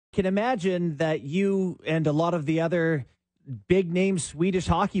can imagine that you and a lot of the other big name Swedish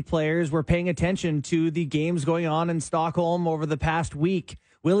hockey players were paying attention to the games going on in Stockholm over the past week.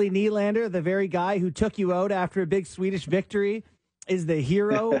 Willie Nylander, the very guy who took you out after a big Swedish victory, is the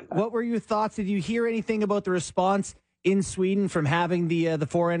hero. What were your thoughts? Did you hear anything about the response in Sweden from having the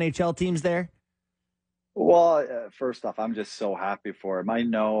four NHL teams there? Well, first off, I'm just so happy for him. I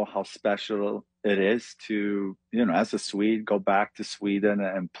know how special it is to, as a Swede, go back to Sweden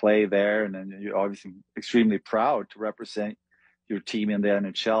and play there. And then you're obviously extremely proud to represent your team in the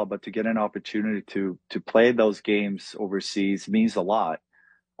NHL, but to get an opportunity to play those games overseas means a lot.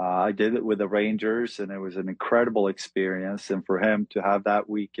 I did it with the Rangers, and it was an incredible experience. And for him to have that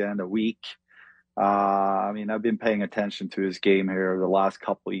weekend, a week, I mean, I've been paying attention to his game here the last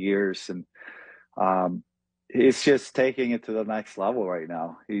couple of years, and he's just taking it to the next level right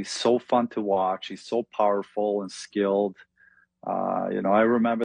now. He's so fun to watch. He's so powerful and skilled. I remember